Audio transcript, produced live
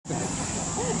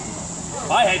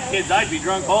I had kids, I'd be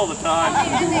drunk all the time.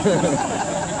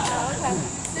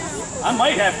 I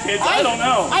might have kids, I don't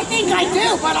know. I think I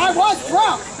do, but I was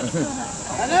drunk.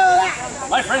 I know that.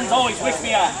 My friends always wish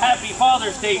me a happy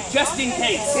Father's Day, just in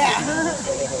case. Yeah.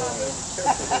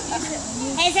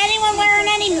 Is anyone wearing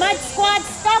any Mud Squad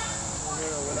stuff?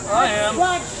 I am.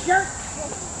 Squad shirt.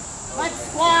 Mud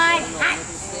Squad hat.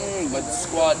 Mud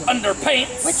Squad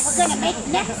underpants. Which we're going to make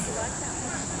next.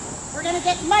 We're going to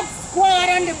get Mud Squad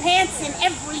underpants in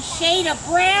every shade of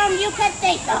brown you can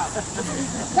think of.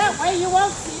 That way you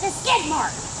won't see the skid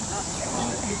mark.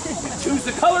 Choose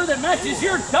the color that matches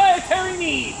your dietary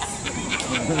needs.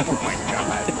 Oh my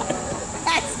God.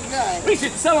 That's good. We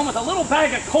should sell them with a little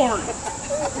bag of corn.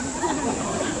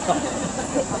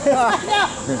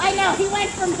 I know. He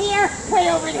went from here way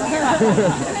over to here.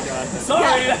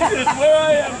 Sorry, that's just where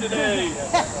I am today.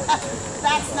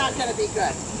 That's not going to be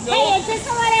good. No. Hey, and just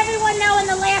to let everyone know in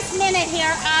the last minute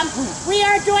here, we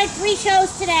are doing 3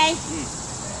 shows today.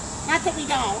 Not that we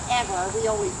don't, ever. We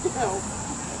always do.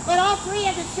 But all 3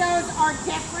 of the shows are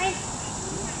different,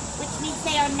 which means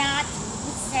they are not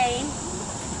the same.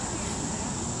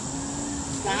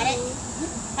 Got it?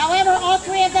 However, all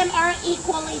 3 of them are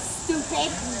equally stupid.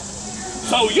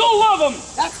 So you'll love them.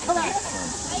 That's correct.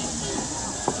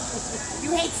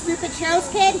 You hate stupid shows,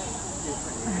 kid?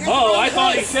 Oh, I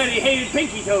thought he said he hated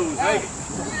pinky toes. I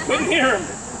couldn't hear him.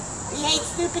 He hates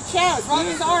stupid shows. Well,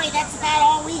 sorry, that's about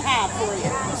all we have for you.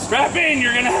 Strap in,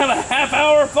 you're going to have a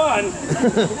half-hour fun.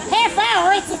 Half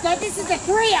hour? This is a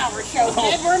 3-hour show,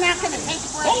 kid. We're not going to take a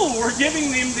break. Oh, we're giving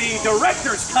them the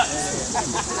director's cut.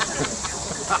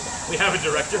 We have a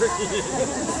director.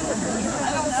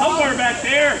 Somewhere back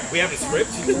there. We have a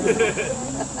script.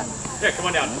 Yeah, come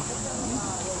on down.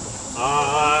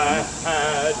 I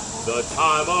had the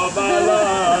time of my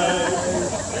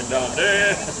life, and I'm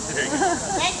dead.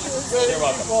 You're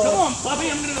welcome. Come on, Fluffy,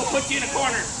 I'm going to go put you in a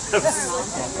corner.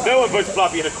 No one puts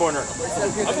Floppy in a corner.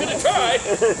 I'm going to try.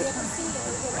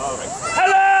 All right.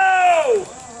 Hello!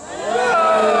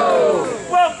 Hello!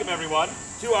 Welcome, everyone,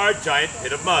 to our giant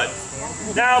pit of mud.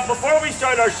 Now, before we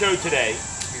start our show today,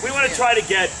 we want to try to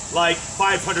get like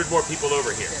 500 more people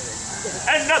over here.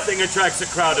 And nothing attracts a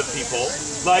crowd of people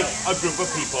like a group of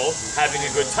people having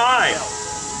a good time.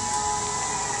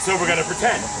 So we're going to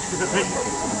pretend.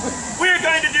 We're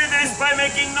going to do this by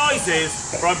making noises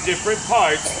from different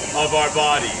parts of our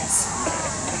bodies.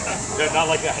 No, not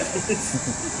like that.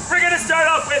 We're going to start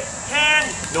off with hand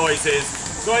noises.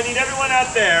 So I need everyone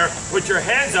out there, put your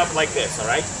hands up like this, all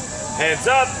right? Hands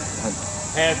up,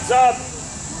 hands up.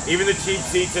 Even the cheap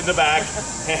seats in the back,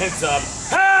 hands up,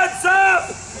 hands up!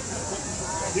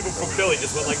 People from Philly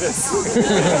just went like this.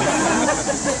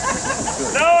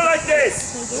 No, like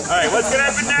this. All right, what's gonna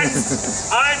happen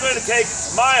next? I'm going to take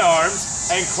my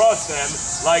arms and cross them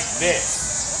like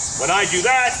this. When I do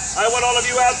that, I want all of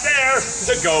you out there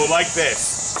to go like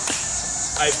this.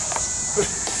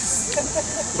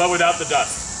 But without the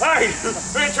dust. All right, we're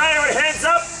gonna try it with hands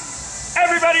up.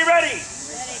 Everybody ready?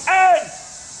 And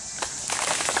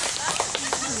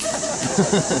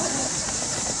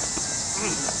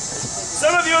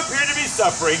some of you appear to be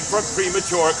suffering from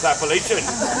premature clapulation.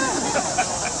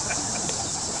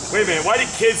 Wait a minute, why did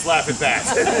kids laugh at that?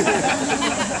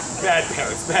 Bad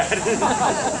parents, bad.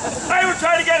 All right, we're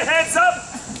trying to get hands up.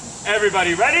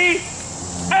 Everybody ready?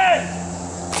 And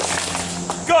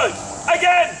good.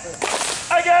 Again.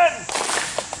 Again.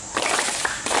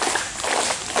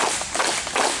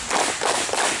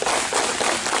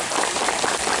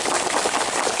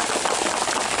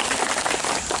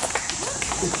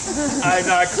 I'm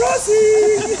not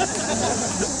crossing.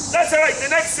 That's all right. The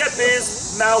next step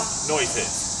is mouth noises.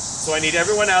 So I need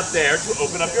everyone out there to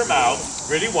open up your mouth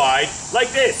really wide,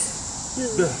 like this.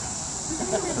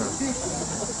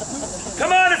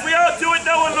 Come on, if we all do it,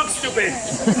 no one looks stupid.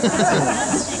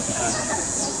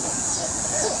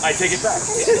 I take it back.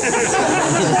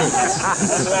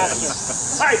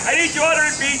 All right, I need you all to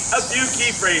repeat a few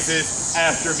key phrases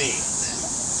after me.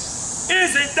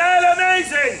 Isn't that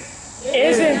amazing?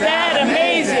 Isn't that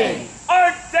amazing?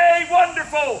 Aren't they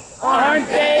wonderful? Aren't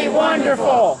they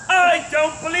wonderful? I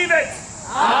don't believe it.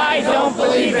 I don't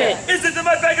believe it. Isn't the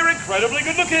mudbagger incredibly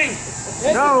good looking?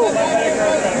 No. I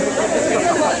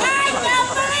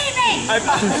don't believe it!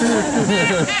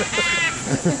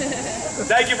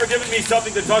 Thank you for giving me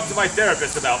something to talk to my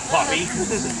therapist about, Poppy.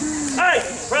 All right,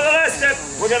 for the last step,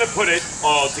 we're going to put it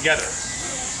all together.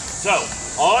 So,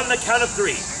 on the count of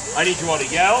 3, I need you all to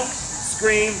yell,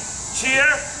 scream, cheer,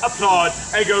 applaud,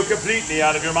 and go completely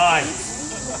out of your minds.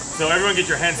 So everyone get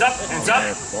your hands up,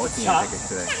 top,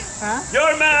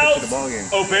 your mouth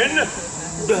open,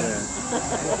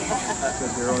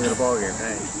 That's you're only at a ball game,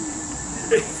 thanks.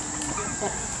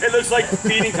 It looks like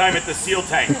feeding time at the SEAL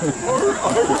tank.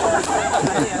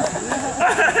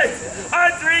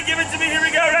 On three, give it to me. Here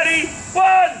we go. Ready?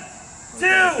 1, 2,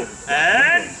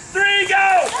 and 3,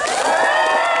 go!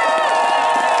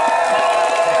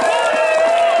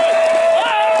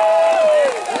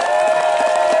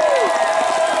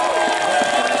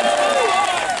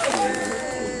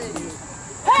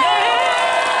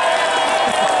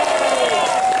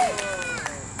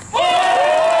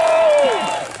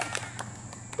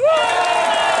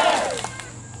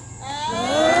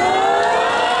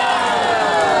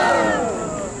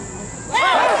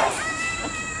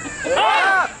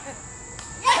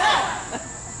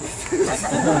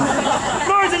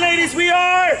 Lords and ladies, we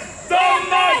are the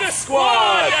Mega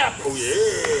Squad! Oh yeah!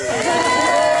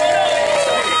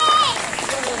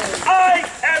 I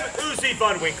am Uzi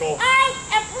Bunwinkle. I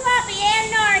am Floppy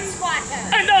and Nordswatter.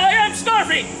 And I am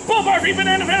Snarfy! Full Barfy,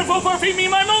 Banana Fan, Full Barfy, me,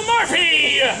 my Mo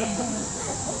Marfy!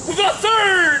 The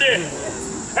third!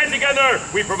 And together,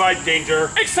 we provide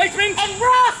danger, Excitement! And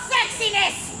raw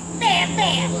sexiness. Bam,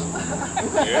 bam.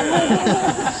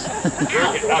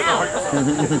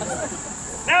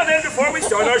 Now then, before we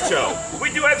start our show,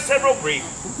 we do have several brief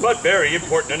but very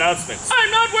important announcements. I'm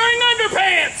not wearing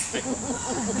underpants!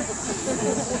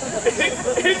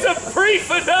 It's a brief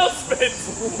announcement!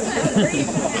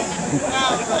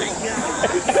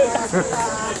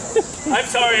 I'm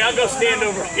sorry, I'll go stand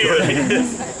over here.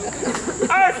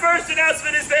 Our first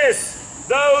announcement is this.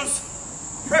 Those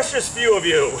precious few of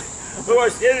you who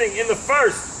are sitting in the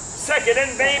first, second,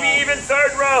 and maybe even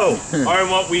third row are in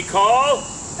what we call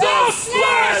the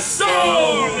Splash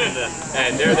Zone!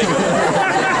 And there they go.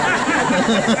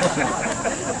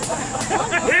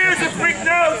 Here's a quick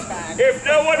note. If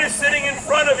no one is sitting in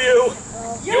front of you,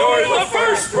 you're in the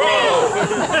first row.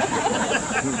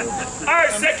 Our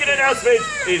second announcement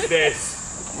is this.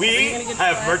 We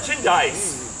have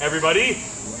merchandise. Everybody?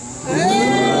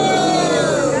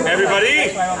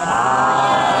 Everybody?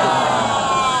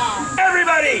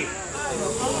 Everybody!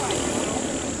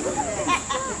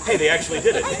 Hey, they actually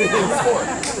did it.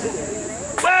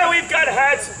 Well, we've got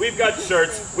hats, we've got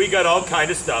shirts, we got all kind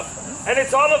of stuff. And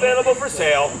it's all available for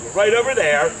sale right over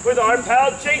there with our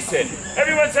pal Jason.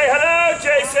 Everyone say hello,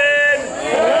 Jason!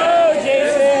 Hello,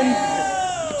 Jason.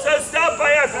 So stop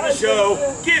by after the show,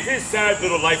 give his sad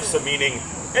little life some meaning,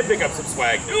 and pick up some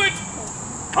swag. Do it!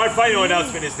 Our final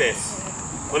announcement is this.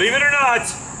 Believe it or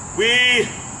not, we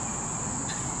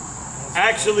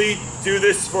actually do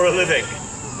this for a living.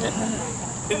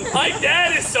 And my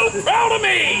dad is so proud of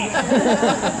me!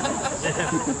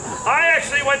 I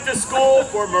actually went to school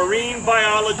for marine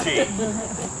biology.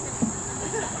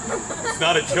 It's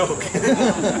not a joke.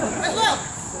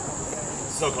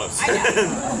 So close.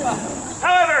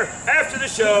 However, after the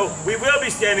show, we will be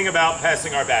standing about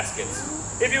passing our baskets.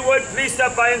 If you would, please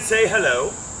stop by and say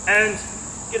hello. And,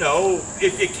 you know,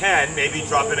 if you can, maybe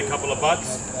drop in a couple of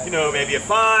bucks. You know, maybe a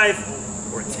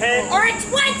 5 or a 10. Or a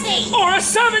 20. Or a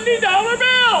 $70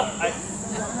 bill!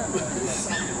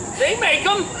 They make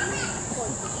them.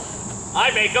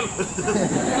 I make them.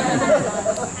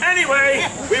 Anyway,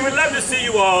 we would love to see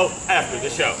you all after the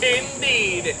show.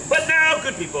 Indeed. But now,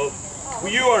 good people,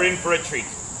 you are in for a treat.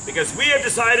 Because we have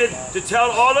decided to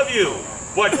tell all of you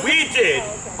what we did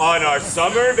on our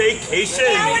summer vacation.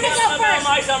 I want to go first.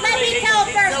 My summer Let me vacation tell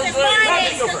is first so if good. mine Let me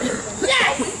is. go first.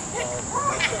 Yes!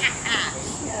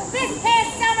 This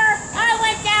past summer, I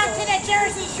went down to the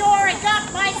Jersey Shore and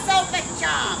got myself a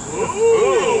job.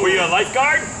 Ooh, were you a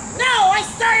lifeguard? No, I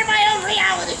started my own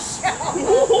reality show.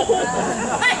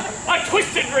 A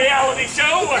twisted reality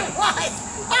show.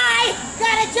 I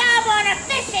got a job on a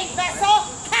fishing vessel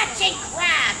catching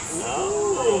crabs.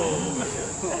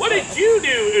 What did you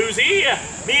do, Uzi?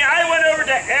 Me, I went over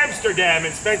to Amsterdam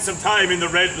and spent some time in the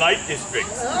red light district.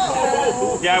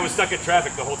 Yeah, I was stuck in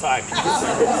traffic the whole time.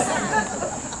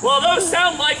 Well, those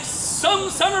sound like some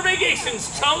summer vacations,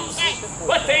 chums,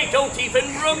 but they don't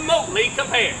even remotely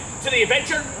compare to the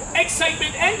adventure,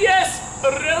 excitement, and yes,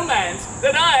 romance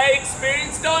that I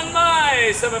experienced on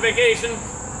my summer vacation.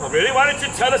 Oh, really? Why didn't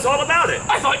you tell us all about it?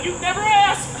 I thought you'd never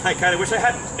ask. I kind of wish I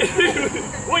hadn't.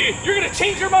 Well, you're gonna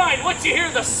change your mind once you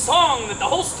hear the song that the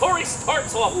whole story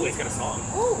starts off with. He's got a song.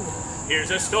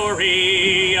 Here's a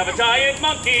story of a giant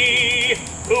monkey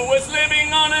who was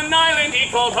living on an island he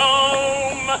called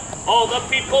home. All the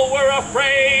people were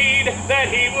afraid that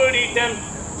he would eat them,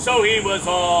 so he was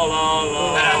all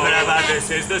alone. This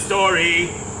is the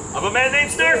story of a man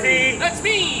named Snurfy. That's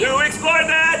me. Who explored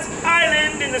that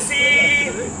island in the sea.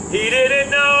 He didn't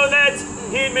know that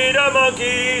he'd meet a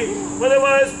monkey. Well, it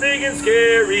was big and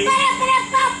scary.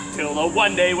 Till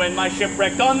one day when my ship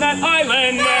wrecked on that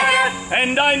island,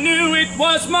 and I knew it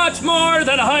was much more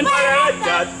than a hunch,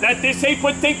 that this ape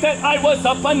would think that I was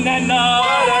a banana,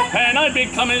 and I'd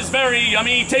become his very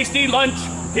yummy, tasty lunch.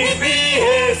 He'd be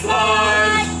his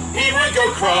lunch. He would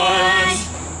go crunch.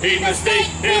 He'd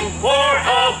mistake him for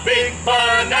a big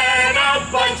banana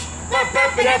bunch.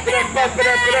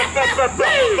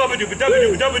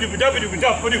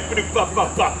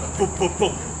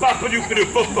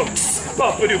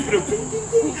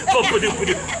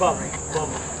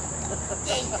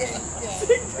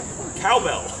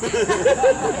 Cowbell.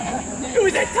 It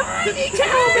was a tiny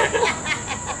cowbell.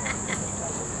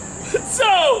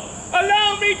 So,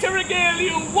 allow me to regale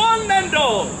you one and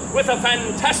all with a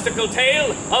fantastical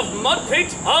tale of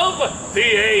Mudpit of the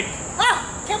Ape.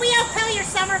 Oh, can we all tell your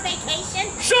summer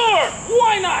vacation? Sure,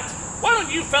 why not? Why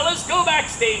don't you fellas go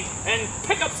backstage and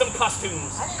pick up some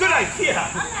costumes? Good idea.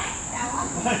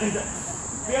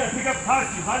 We gotta pick up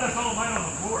costumes. I left all mine on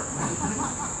the floor.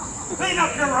 Clean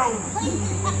up your room.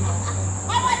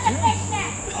 I want the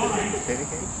fishnet.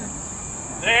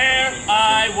 There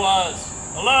I was,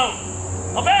 alone,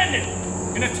 abandoned,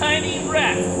 in a tiny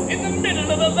raft in the middle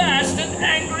of a vast and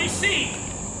angry sea.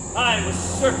 I was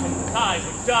certain that I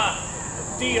would die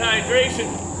of dehydration,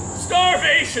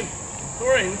 starvation,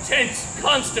 or intense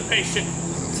constipation.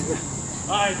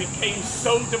 I became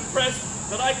so depressed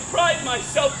that I cried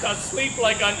myself to sleep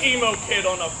like an emo kid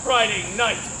on a Friday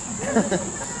night.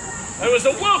 I was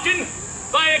awoken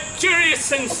by a curious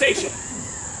sensation.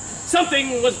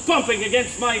 Something was bumping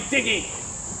against my dinghy.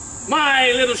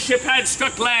 My little ship had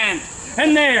struck land,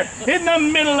 and there, in the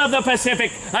middle of the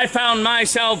Pacific, I found my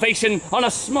salvation on a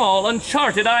small,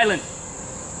 uncharted island.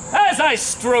 As I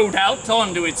strode out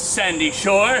onto its sandy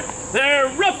shore, there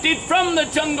erupted from the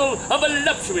jungle a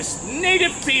voluptuous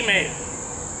native female.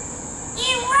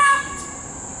 Erupt!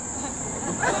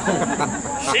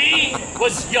 She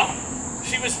was young.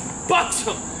 She was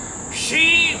buxom.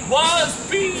 She was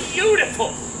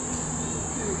beautiful.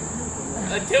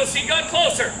 Until she got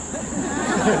closer.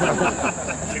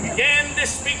 She began to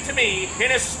speak to me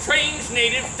in a strange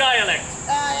native dialect.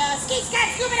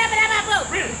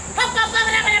 Really?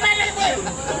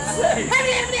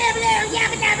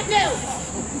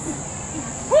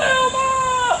 Wilma!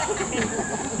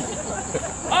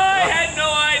 I had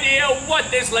no idea what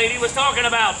this lady was talking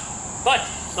about. But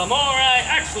the more I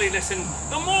actually listened,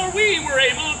 the more we were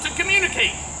able to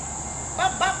communicate.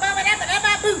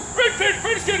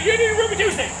 Ruby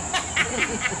Tuesday.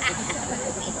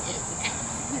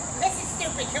 This is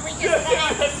stupid. Can we just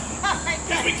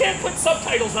Because we can't put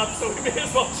subtitles up, so we may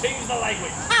as well change the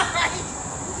language. All right.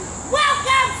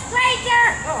 Welcome,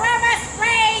 stranger, from a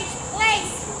strange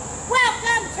place.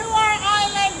 Welcome to our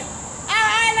island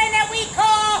that we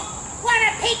call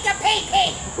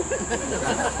Guanapika-Pee-Pee.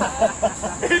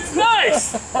 It's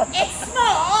nice. It's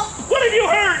small. What have you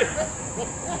heard?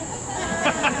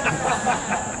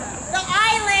 The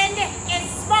island is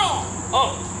small.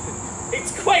 Oh,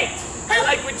 it's quaint. I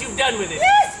like what you've done with it.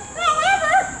 Yes,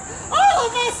 however, all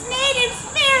of us natives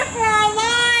fear for our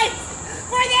lives,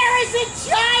 for there is a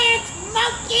giant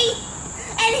monkey,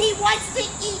 and he wants to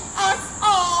eat us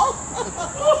all.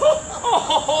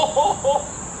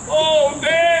 Oh,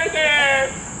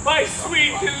 there, my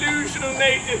sweet delusional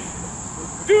native.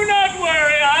 Do not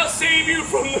worry, I'll save you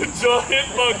from the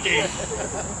giant monkey.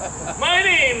 My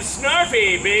name's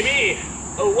Snarfy, baby.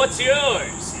 Oh, what's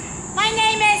yours? My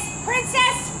name is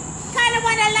Princess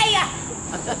Kanawanalea.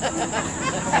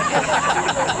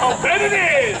 I'll bet it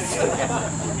is.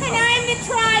 And I'm the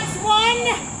tribe's one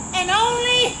and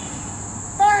only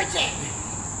virgin.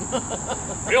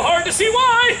 Real hard to see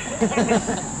why.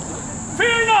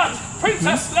 Fear not,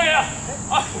 Princess Leia.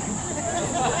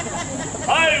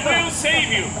 I will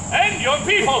save you and your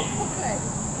people.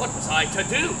 What was I to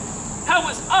do? How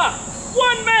was I,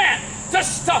 one man, to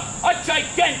stop a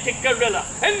gigantic gorilla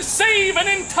and save an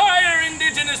entire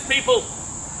indigenous people?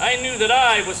 I knew that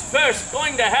I was first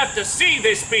going to have to see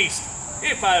this beast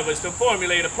if I was to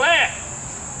formulate a plan.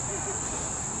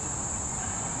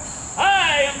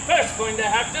 I am first going to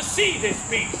have to see this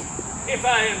beast if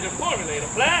I am to formulate a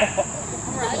plan.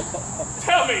 Right.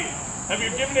 Tell me, have you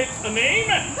given it a name?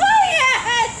 Oh,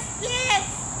 yes.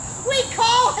 We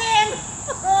call him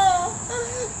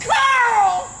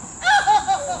Carl.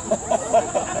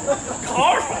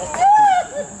 Carl?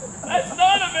 That's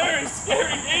not a very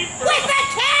scary name for With a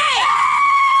K!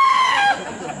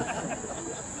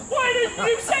 Why didn't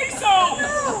you say so?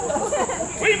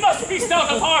 We must be stout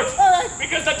of heart,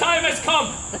 because the time has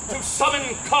come to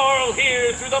summon Carl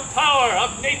here through the power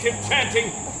of native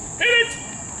chanting. Hit it!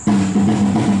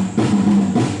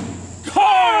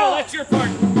 Carl, that's your part.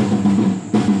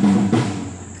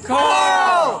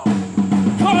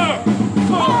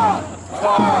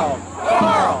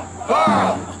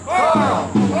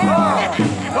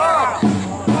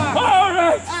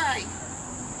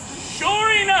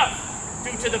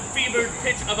 fevered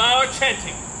pitch of our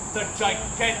chanting, the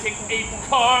gigantic ape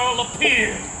Carl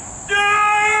appeared.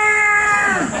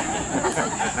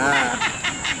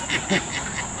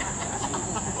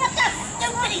 Look how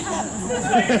stupid he looks. It's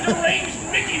like a deranged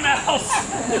Mickey Mouse.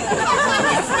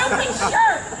 His stupid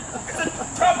shirt. It's a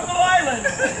tropical island.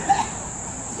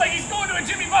 It's like he's going to a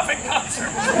Jimmy Buffett concert.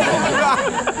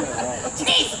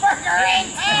 Cheeseburger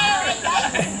in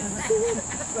town.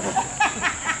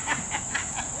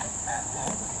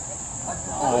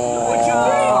 What'd you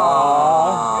bring? You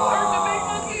hurt the big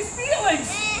monkey's feelings.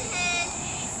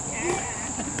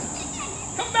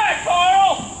 Come back,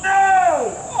 Carl.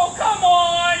 No! Oh, come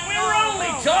on. We were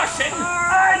only joshing.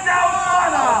 I don't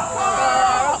wanna!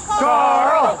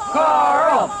 Carl!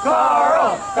 Carl!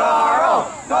 Carl! Carl!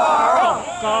 Carl!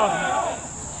 Carl!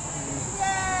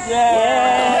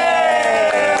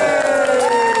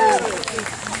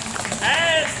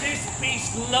 As this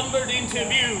beast lumbered into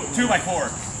view,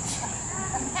 2x4.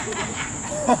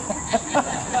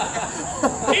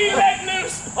 he let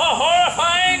loose a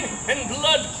horrifying and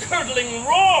blood-curdling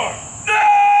roar.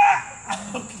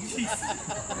 Oh, jeez.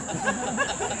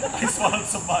 I swallowed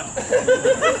some mud.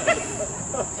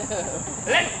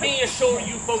 Let me assure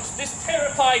you folks, this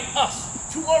terrified us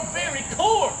to our very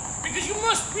core, because you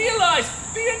must realize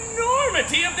the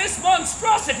enormity of this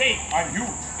monstrosity. I'm huge.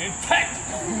 In fact,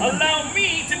 allow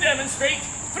me to demonstrate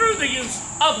through the use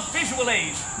of visual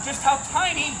aids just how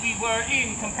tiny we were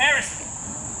in comparison.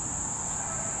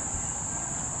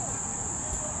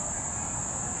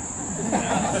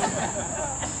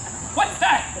 What's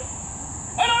that?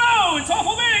 I don't know, it's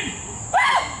awful big!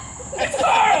 Ah! It's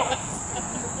Carl!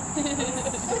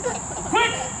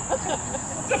 Quick!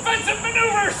 Defensive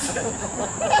maneuvers!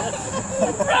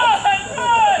 Run!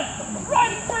 Run!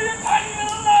 Run for your tiny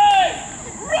little life!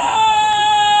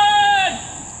 Run!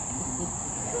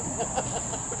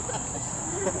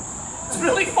 It's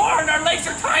really far and our legs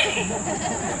are tiny!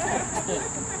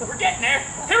 We're getting there.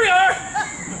 Here we are!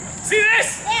 See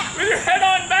this? Yeah. With your head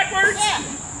on backwards? Yeah.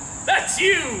 That's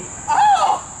you!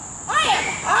 Oh, I am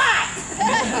hot.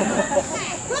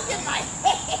 Look at my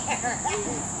hair.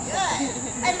 That's good.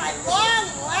 And my long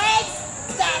legs.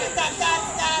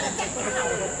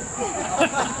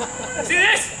 See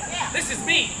this? Yeah. This is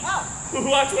me. Oh,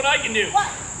 Watch what I can do. what?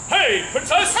 Hey,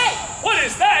 princess! Hey. What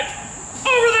is that?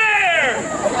 Over there!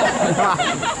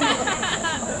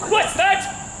 What's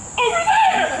that? Over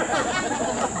there!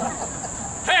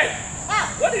 Hey,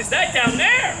 Oh, what is that down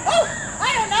there? oh,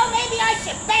 I don't know. Maybe I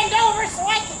should bend over so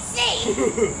I can see.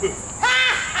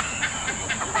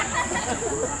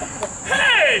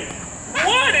 Hey!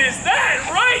 What is that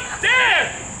right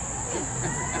there?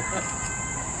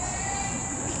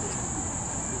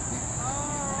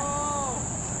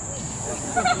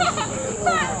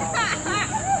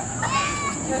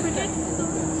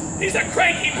 He's a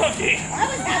cranky monkey. I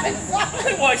was having fun.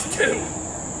 I was too.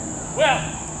 Well,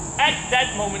 at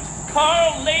that moment,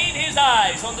 Carl laid his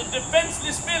eyes on the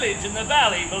defenseless village in the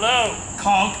valley below.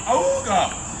 Called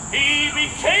Olga. He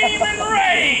became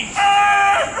enraged.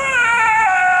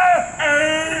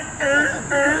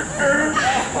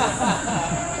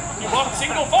 He walked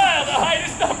single file to hide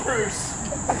his numbers.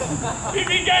 He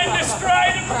began to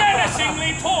stride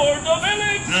menacingly toward the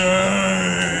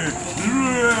village.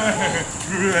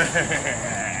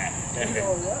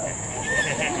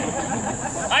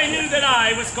 I knew that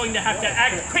I was going to have to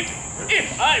act quick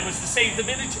if I was to save the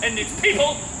village and its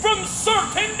people from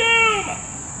certain doom.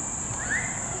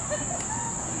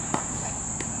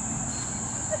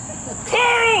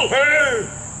 Carl!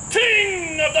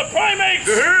 King of the primates!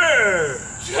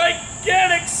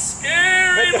 Gigantic,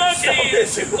 scary monkey!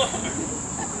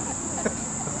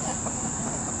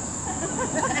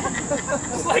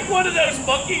 It's like one of those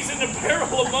monkeys in the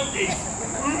barrel of monkeys.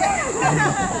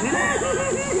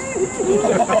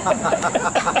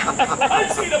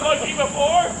 I've seen a monkey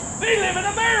before. They live in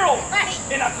a barrel,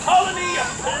 in a colony of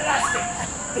plastic.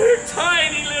 They're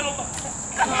tiny little...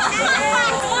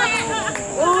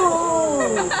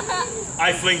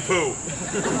 I fling poo.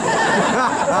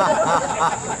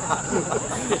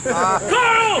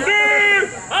 Carl!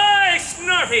 I,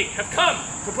 Snarfy, have come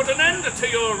to put an end to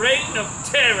your reign of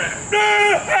terror.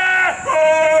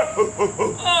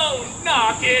 Oh,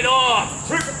 knock it off!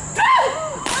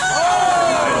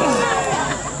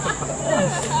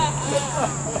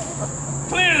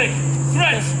 Clearly,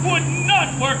 threats would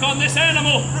not work on this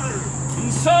animal.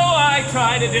 And so I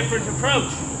tried a different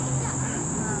approach.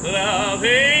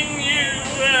 Loving you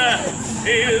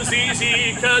is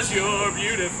easy 'cause you're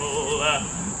beautiful.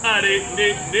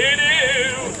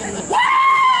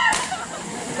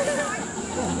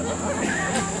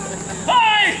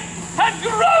 I had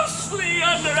gross grossly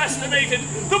underestimated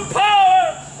the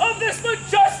power of this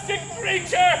majestic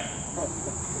creature.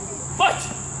 But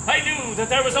I knew that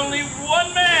there was only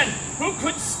one man who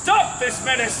could stop this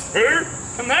menace,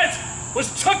 and that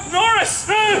was Chuck Norris.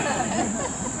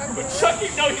 But Chucky,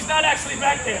 no, he's not actually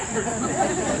back there.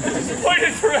 He's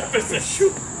pointed for emphasis.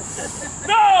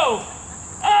 No,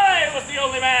 I was the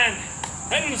only man,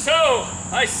 and so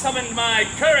I summoned my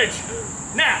courage.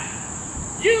 Now,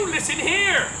 you listen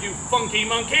here, you funky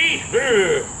monkey.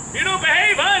 If you don't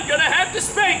behave, I'm gonna have to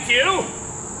spank you.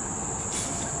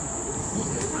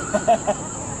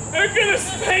 They're gonna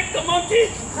spank the monkey.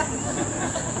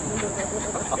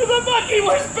 Because the monkey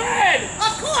was bad.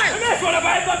 Of course. And that's what a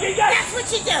bad monkey does. That's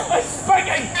what you do. I spank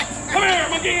him. Come here,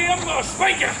 monkey. I'm gonna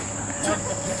spank you.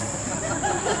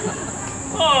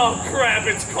 Oh, crap,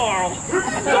 it's Carl.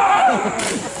 No!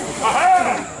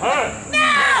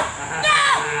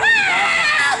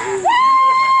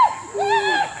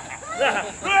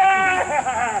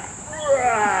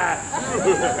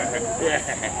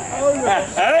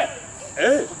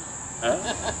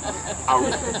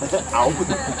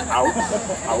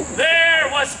 There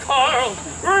was Carl,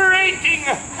 wreaking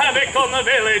havoc on the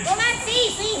village. Well, that's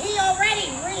easy. He already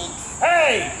reeks.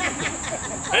 Hey!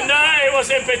 And I was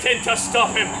impotent to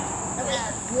stop him.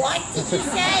 What did you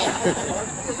say?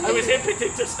 I was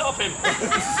impotent to stop him.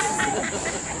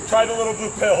 Try the little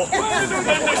blue pill. Never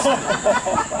mind.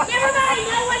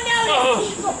 No one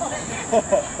knows.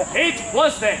 It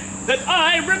was then that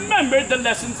I remembered the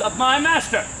lessons of my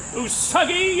master,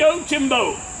 Usagi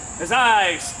Yojimbo, as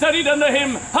I studied under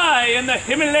him high in the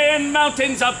Himalayan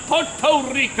mountains of Puerto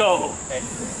Rico.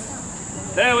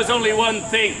 There was only one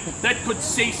thing that could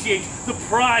satiate the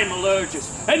primal urges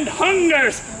and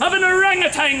hungers of an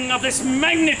orangutan of this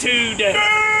magnitude.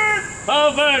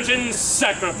 A virgin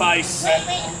sacrifice.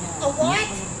 Wait. A what?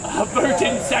 A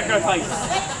virgin sacrifice.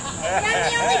 But I'm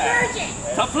the only virgin.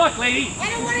 Tough luck, lady. I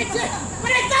don't want to do it.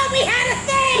 But I thought we had a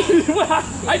thing. Well,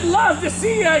 I'd love to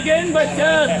see you again, but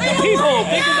the people,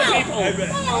 think of the people. I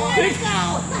don't want to go.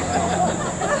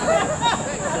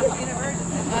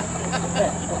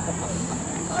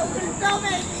 Don't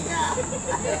make me go.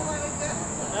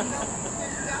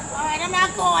 All right, I'm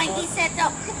not going. He said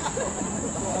don't go.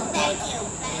 Thank you.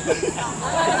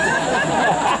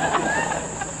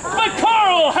 But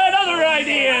Carl had other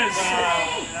ideas.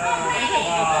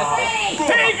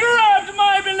 He grabbed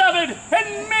my beloved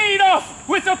and made off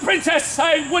with the princess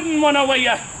I wouldn't want to weigh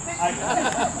you.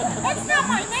 That's not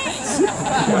my name.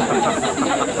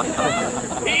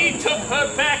 He took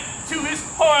her back to his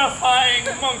horrifying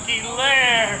monkey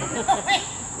lair.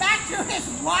 Back to his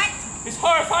what? His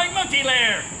horrifying monkey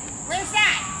lair. Where's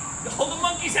that? All the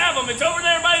monkeys have them. It's over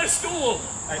there by the stool.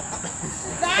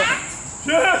 That?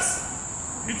 Yes.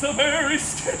 It's a very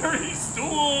scary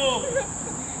stool.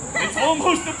 It's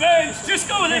almost a bench. Just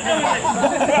go with it. Go with it.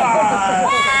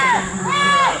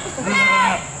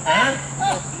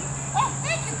 Oh,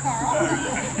 thank you, Carl.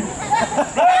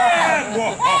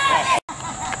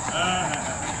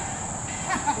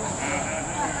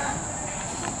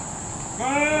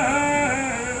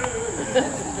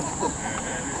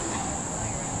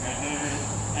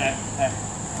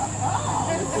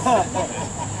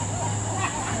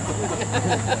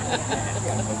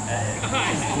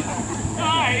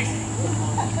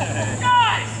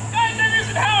 Guys, that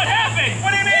isn't how it happened.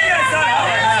 What do you mean that's not how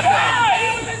it happened?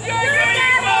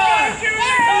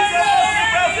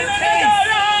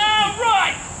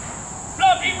 Right.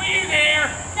 Fluffy, were you there?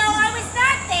 No, I was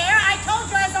not there. I told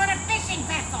you I was on a fishing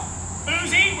vessel.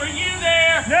 Boozy, were you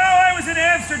there? No, I was in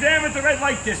Amsterdam at the red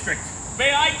light district.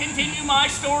 May I continue my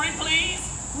story, please?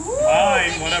 Fine,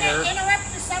 Didn't whatever. interrupt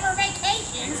your summer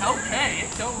vacation. It's okay,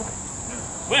 it's all right.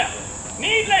 Well,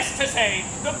 needless to say,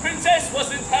 the princess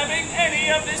wasn't having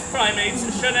any of this primate's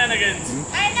shenanigans.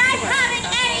 I'm not having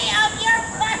any of your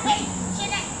primate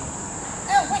shenanigans.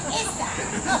 Oh, what is that?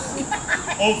 Oh,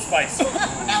 God. Old Spice. No,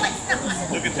 it's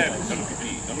not. Look at them. Don't look at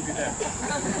me. Don't look at them.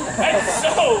 And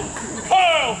so,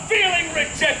 Carl, feeling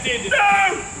rejected,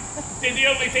 No! did the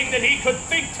only thing that he could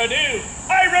think to do.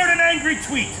 I wrote an angry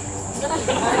tweet. The kids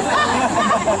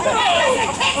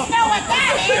know what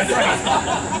that is.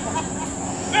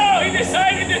 No, he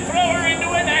decided to throw her into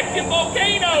an active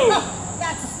volcano.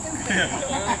 That's stupid.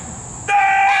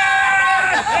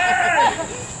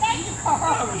 Thank you,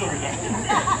 Carl.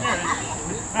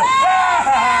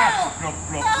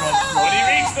 When he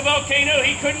reached the volcano,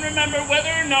 he couldn't remember whether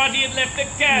or not he had left the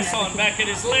gas on back at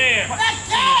his lair. The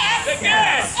gas! The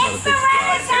gas! It's the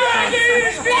Renaissance!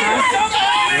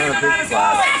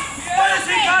 What has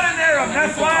he got in there? A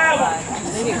meth lab?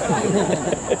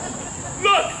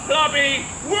 Look, Floppy,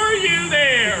 were you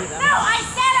there? No, I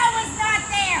said I was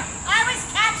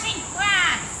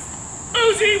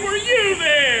Gee, were you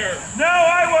there? No,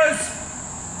 I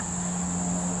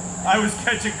was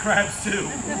catching crabs too.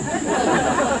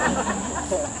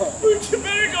 You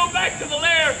better go back to the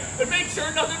lair and make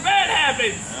sure nothing bad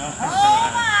happens. Oh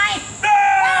my!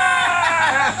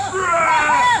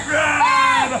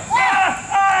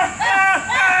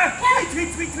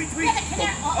 Tweet, tweet, tweet, tweet.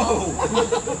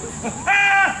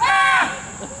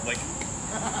 Like.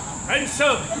 And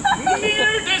so,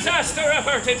 near disaster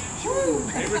averted,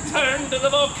 they returned to the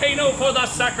volcano for the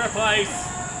sacrifice.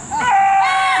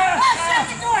 Shut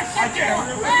the door! Shut the door!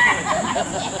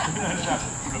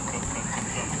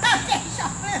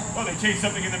 Oh, they changed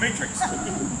something in the Matrix.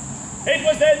 It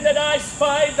was then that I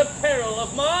spied the peril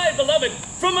of my beloved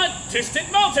from a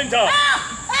distant mountaintop.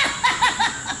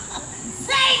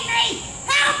 Save me!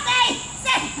 Help me!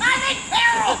 I'm in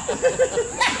peril!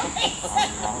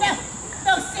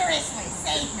 No, seriously,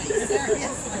 save me,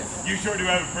 seriously. You sure do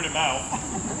have a pretty mouth.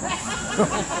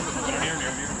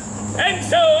 And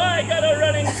so I got a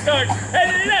running start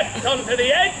and leapt onto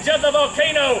the edge of the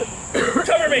volcano.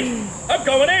 Cover me! I'm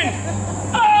going in!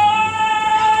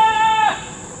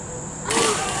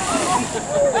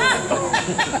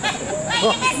 You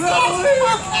missed the edge of the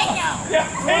volcano! Yeah,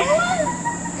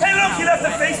 Hey, look, you left a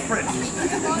face print.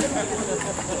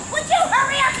 Would you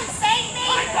hurry up and save me?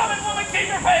 I'm coming, woman! Keep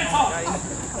your pants off!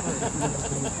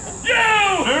 You!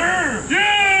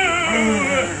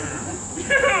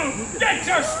 Get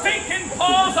your stinking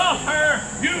paws off her,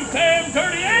 you damn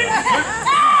dirty ape!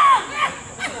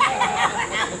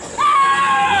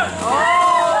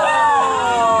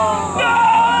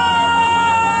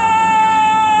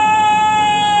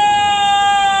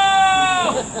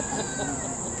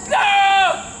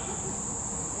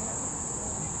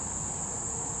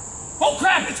 Oh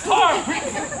crap, it's Carl!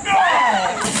 No!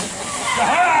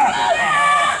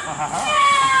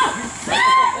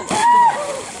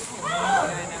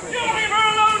 You leave her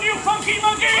alone, you funky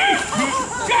monkey!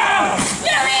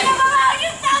 You leave him alone,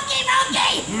 you funky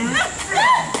monkey!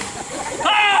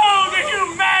 Oh, the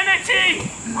humanity!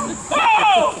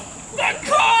 Oh, the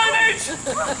carnage!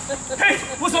 It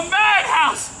was a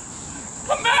madhouse!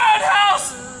 A madhouse!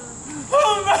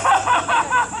 Oh, no!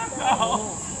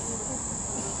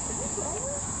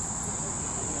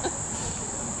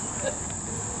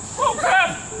 Oh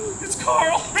crap! It's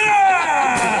Carl!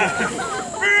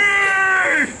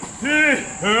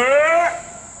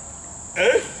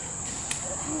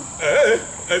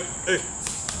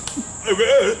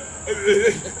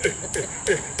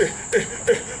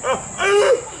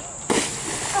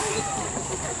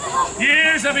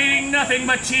 Years of eating nothing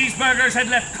but cheeseburgers had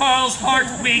left Carl's heart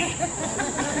weak.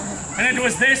 And it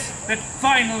was this that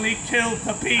finally killed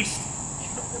the beast.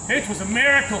 It was a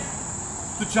miracle.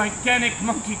 The gigantic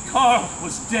monkey Carl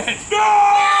was dead.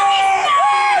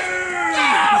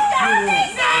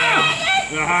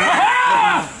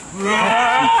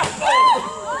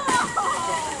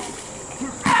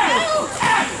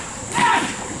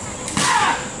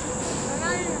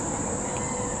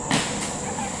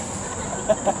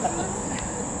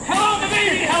 Hello, my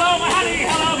baby. Hello, my honey.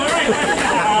 Hello, my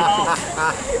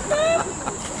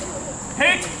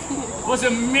It was a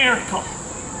miracle.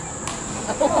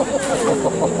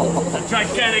 The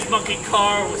gigantic monkey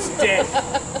car was dead.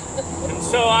 And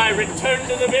so I returned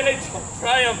to the village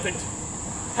triumphant,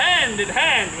 hand in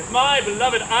hand with my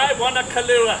beloved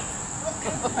Iwanakalua.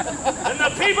 And the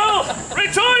people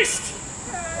rejoiced!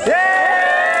 Yay!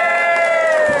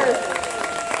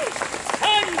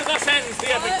 And thus ends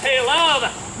the epic tale of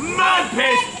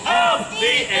Mudpit of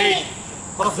the Ape.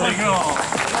 There you go.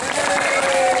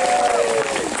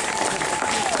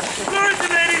 Lords and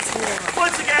ladies,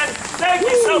 once again, thank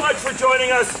you so much for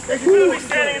joining us. If you're going to be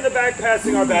standing in the back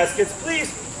passing our baskets,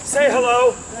 please say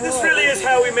hello. This really is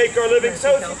how we make our living,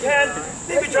 so if you can,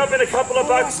 maybe drop in a couple of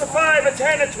bucks, a 5, a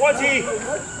 10, a 20,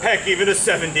 heck, even a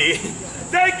 70.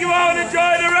 Thank you all and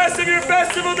enjoy the rest of your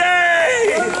festival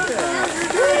day!